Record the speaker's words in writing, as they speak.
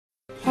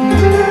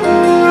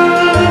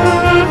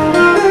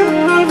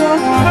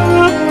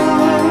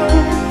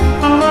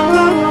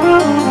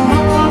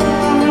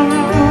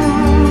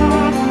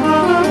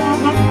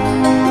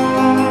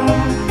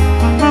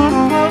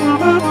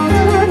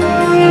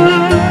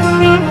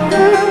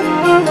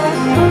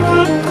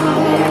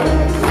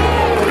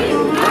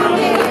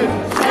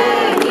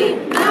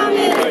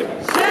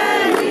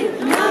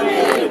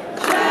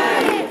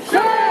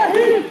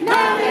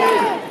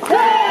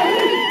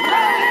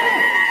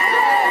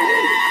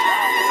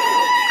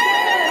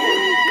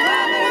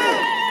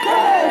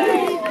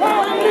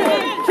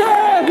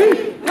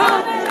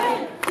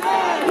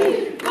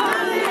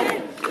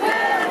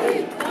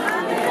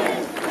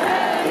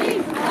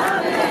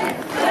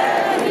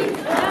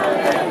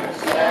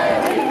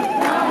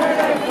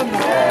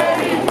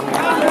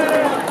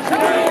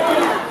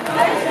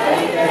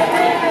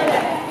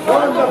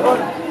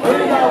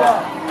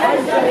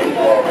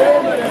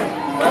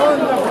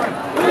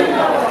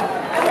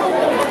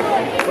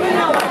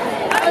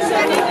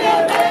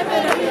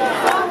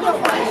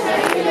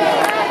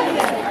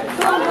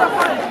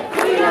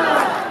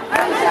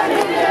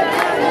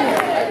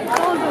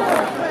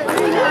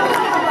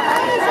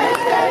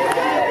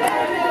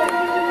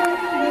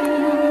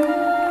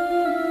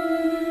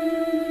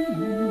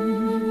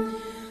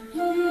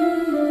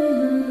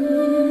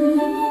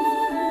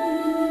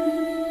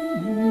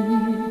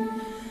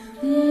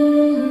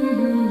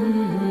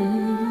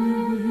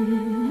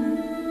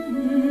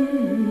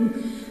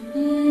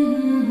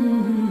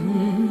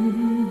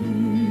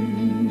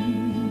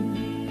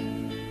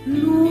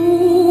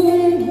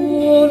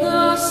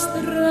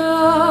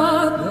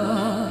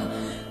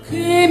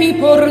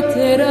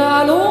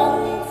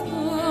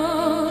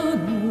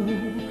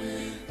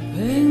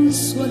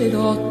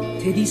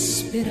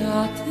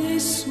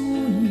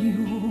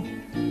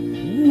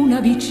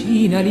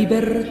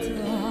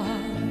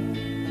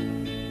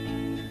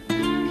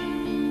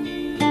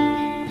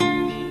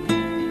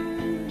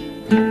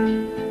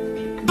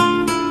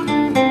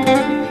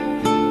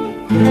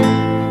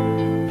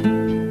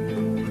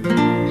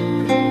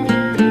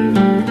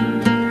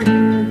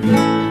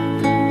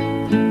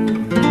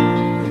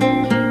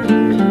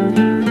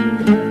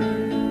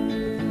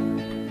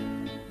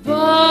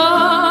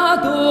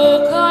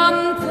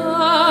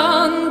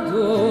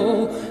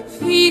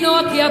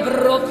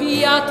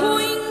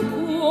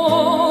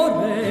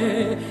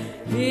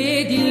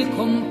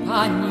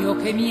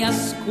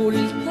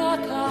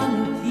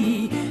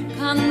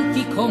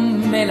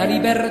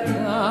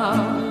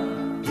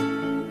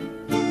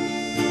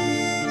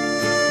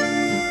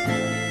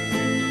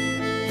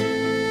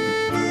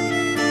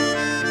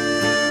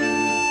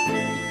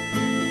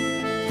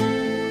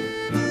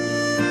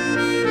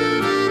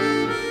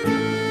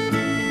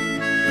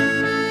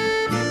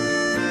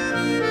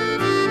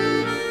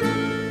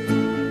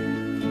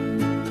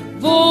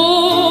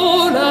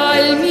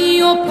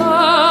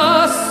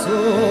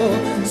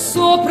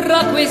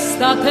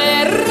Questa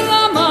terra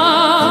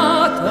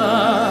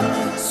amata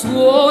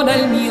suona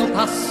il mio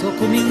passo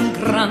come un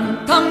gran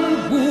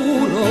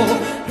tamburo,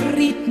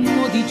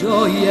 ritmo di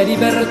gioia e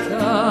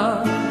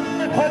libertà.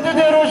 خود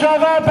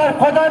روجاوا بر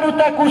خدا نو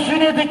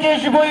تکوشینی دیگه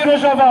جبوی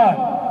روجاوا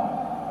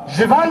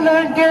جوال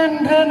لنگن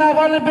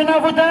رنوال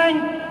بنابودن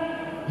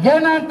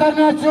ین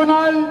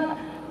انترناسیونال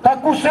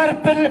تکوشر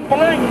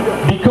پلنگ.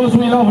 Because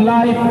we love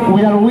life,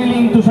 we are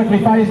willing to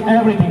sacrifice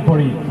everything for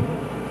it.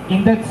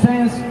 In that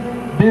sense,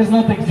 does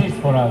not exist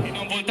for us. Di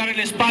non voltare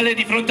le spalle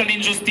di fronte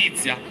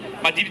all'ingiustizia,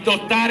 ma di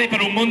lottare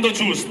per un mondo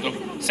giusto,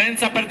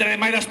 senza perdere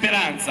mai la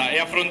speranza e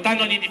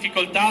affrontando ogni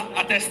difficoltà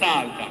a testa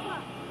alta.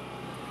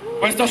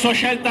 Questa sua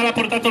scelta l'ha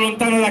portato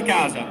lontano da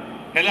casa,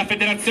 nella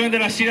Federazione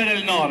della Siria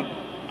del Nord,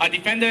 a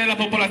difendere la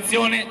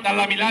popolazione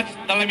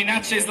dalla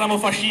minaccia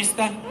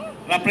islamofascista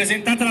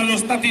rappresentata dallo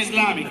Stato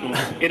islamico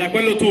e da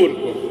quello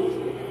turco.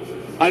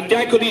 Al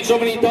fianco di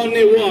giovani donne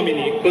e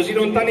uomini, così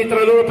lontani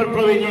tra loro per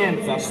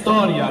provenienza,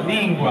 storia,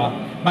 lingua,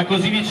 ma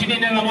così vicini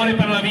nell'amore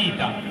per la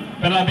vita,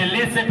 per la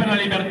bellezza e per la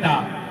libertà,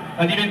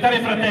 da diventare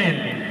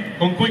fratelli,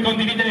 con cui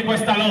condividere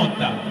questa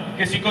lotta,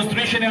 che si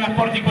costruisce nei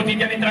rapporti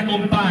quotidiani tra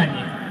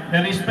compagni,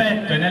 nel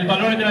rispetto e nel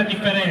valore della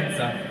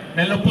differenza,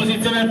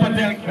 nell'opposizione al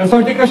patriarcato.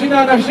 Heval Tekoşer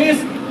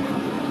Anarchist,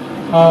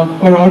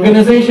 for an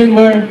organization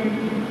where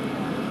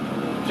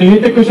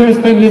Şehîd Tekoşer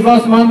spent his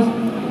last month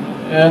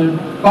and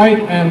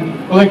fight and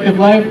collective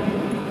life,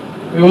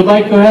 we would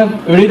like to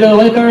read a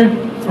letter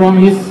from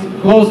his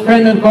close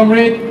friend and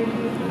comrade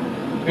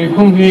with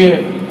whom he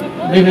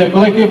lived a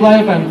collective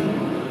life and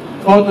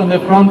fought on the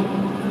front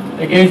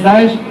against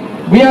Daesh.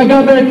 We are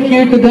gathered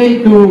here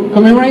today to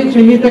commemorate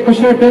Şehîd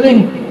Tekoşer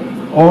Piling,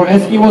 or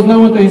as he was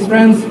known to his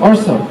friends,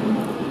 Orsetti.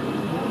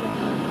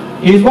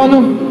 He is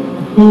one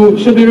who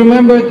should be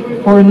remembered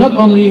for not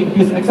only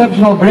his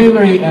exceptional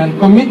bravery and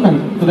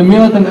commitment to the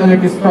militant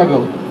anarchist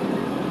struggle,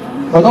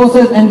 but also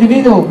as an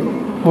individual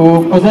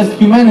who possessed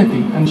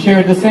humanity and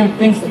shared the same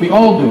things that we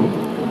all do,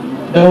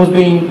 those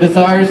being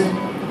desires,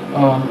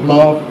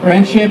 love,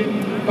 friendship,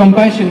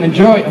 compassion and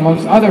joy,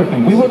 amongst other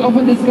things. We would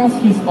often discuss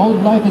his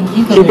old life in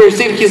He Italy.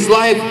 perceived his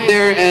life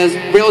there as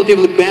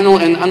relatively banal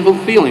and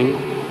unfulfilling,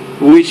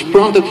 which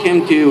prompted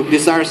him to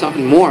desire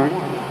something more.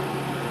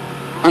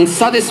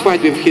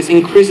 Unsatisfied with his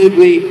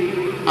increasingly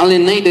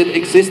alienated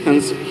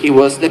existence, he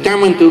was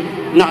determined to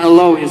not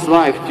allow his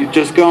life to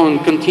just go on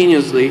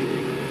continuously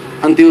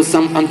until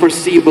some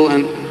unforeseeable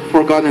and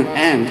forgotten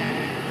end.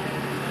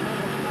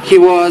 He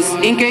was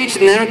engaged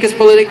in anarchist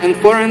politics in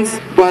Florence,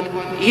 but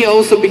he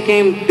also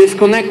became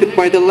disconnected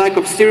by the lack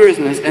of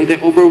seriousness and the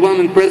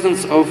overwhelming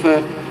presence of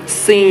a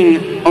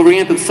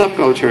scene-oriented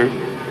subculture.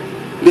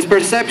 This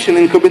perception,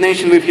 in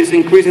combination with his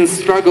increasing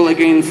struggle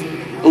against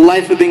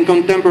life within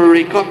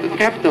contemporary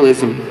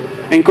capitalism,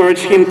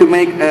 encouraged him to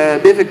make a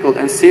difficult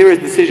and serious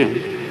decision.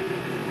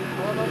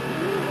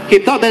 He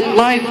thought that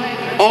life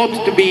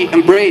ought to be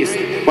embraced,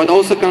 but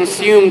also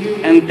consumed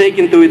and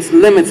taken to its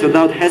limits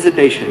without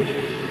hesitation.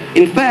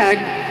 In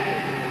fact,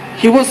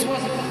 he was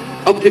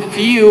of the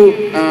view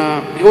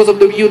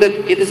that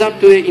it is up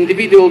to the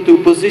individual to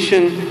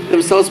position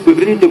themselves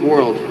within the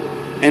world,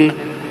 and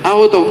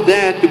out of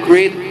that to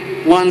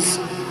create one's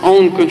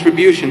own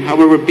contribution,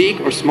 however big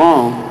or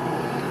small.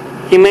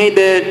 He made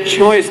the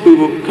choice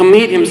to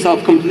commit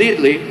himself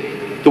completely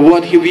to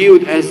what he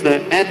viewed as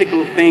the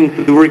ethical thing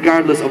to do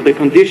regardless of the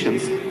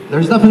conditions.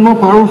 There's nothing more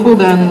powerful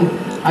than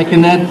I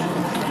can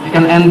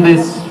end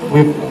this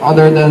with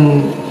other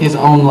than his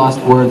own last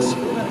words.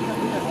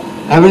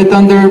 Every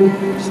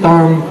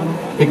thunderstorm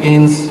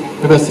begins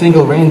with a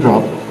single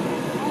raindrop.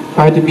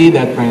 Try to be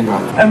that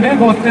raindrop. Emre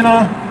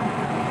Gostina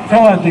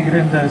Şehîd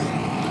Tigris.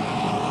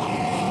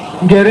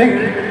 Gerek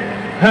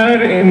her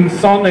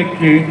insan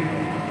ki,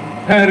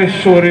 her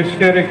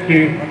şorişger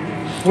ki,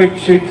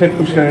 Şehîd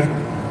Tekoşer,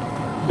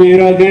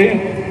 birade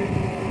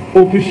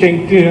o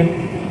pişenkti,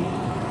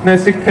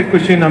 nesik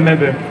Tekoşer'in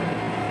amebe.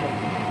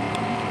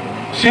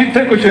 Şehîd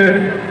Tekoşer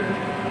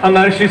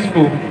anarşist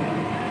bu.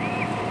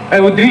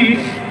 Evdis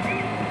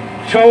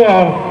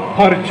çoğu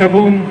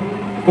parçabun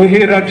bu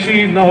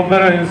hiyerarşi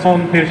navbera insan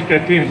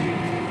peşketin.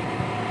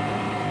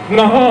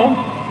 Naha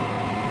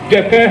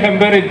cephe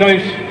hemberi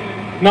daş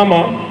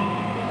nama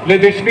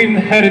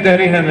ledeşbin her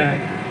deri hene.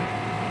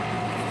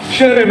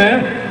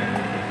 Şerime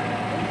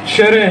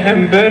şere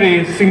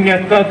hemberi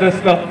sinyetta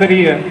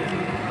deslattiriye.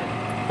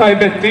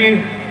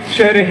 Kaybetti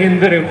şere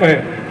hindiri koy.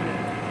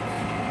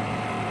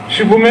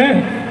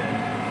 Şubume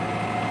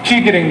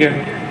çi giringen.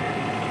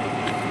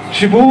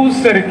 Şubu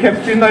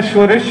serkeftina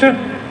şoreşe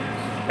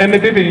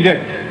eme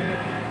bibilyek.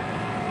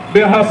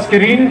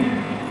 Behaskerin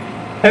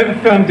hev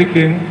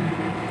femdikin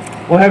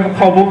ve hev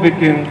kabul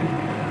bikin.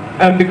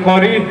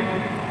 Emdikari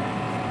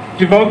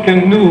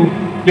civaken nu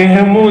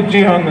lehemu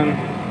cihanın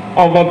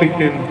ava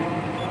bikin.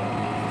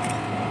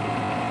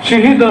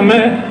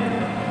 Şehidame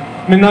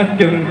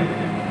minakkin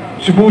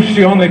şubu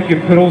şiyaneki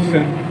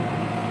pirosin.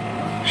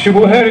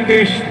 Şubu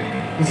herkeş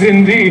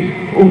zindi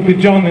u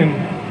bicanin.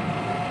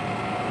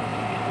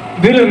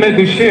 Dilime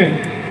düşe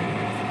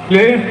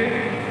le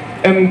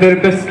em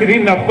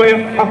derbeskirîn xwe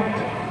heft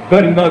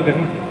bernadin.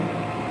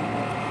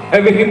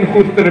 Evihin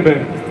xurtir be.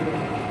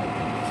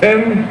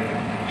 Em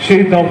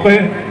şehîdan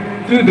xwe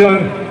tu dar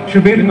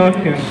şibîr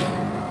nakin.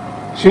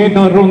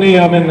 Şehîdan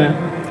rûnîya min e.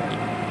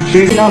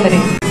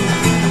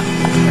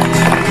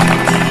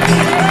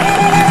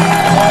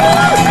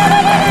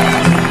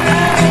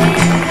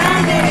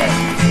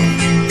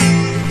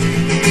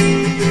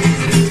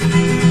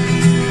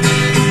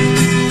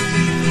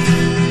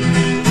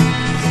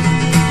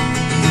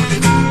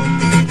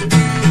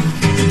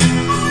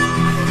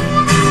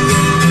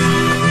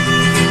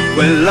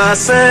 Quella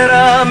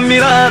sera a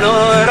Milano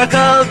era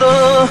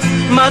caldo,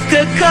 ma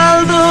che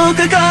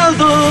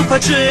caldo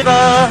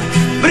faceva.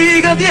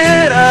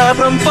 Brigadiera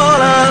fra un po'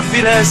 la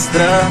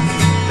finestra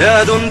e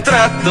ad un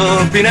tratto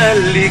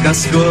Pinelli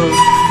cascò.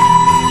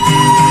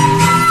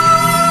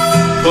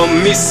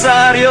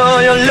 Commissario,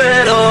 io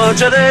gliel'ho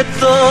già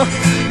detto,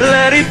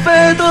 le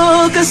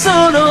ripeto che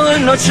sono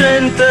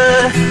innocente.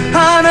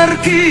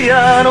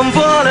 Anarchia non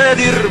vuole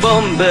dir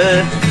bombe,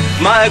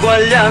 ma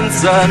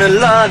eguaglianza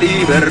nella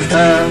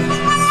libertà.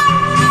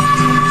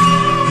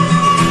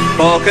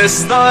 Poche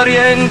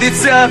storie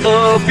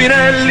indiziato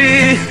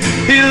Pinelli,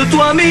 il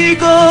tuo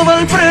amico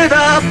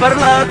Valfreda ha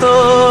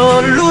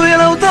parlato, lui è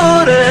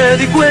l'autore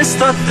di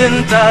questo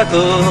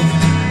attentato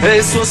e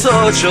il suo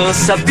socio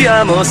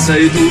sappiamo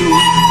sei tu.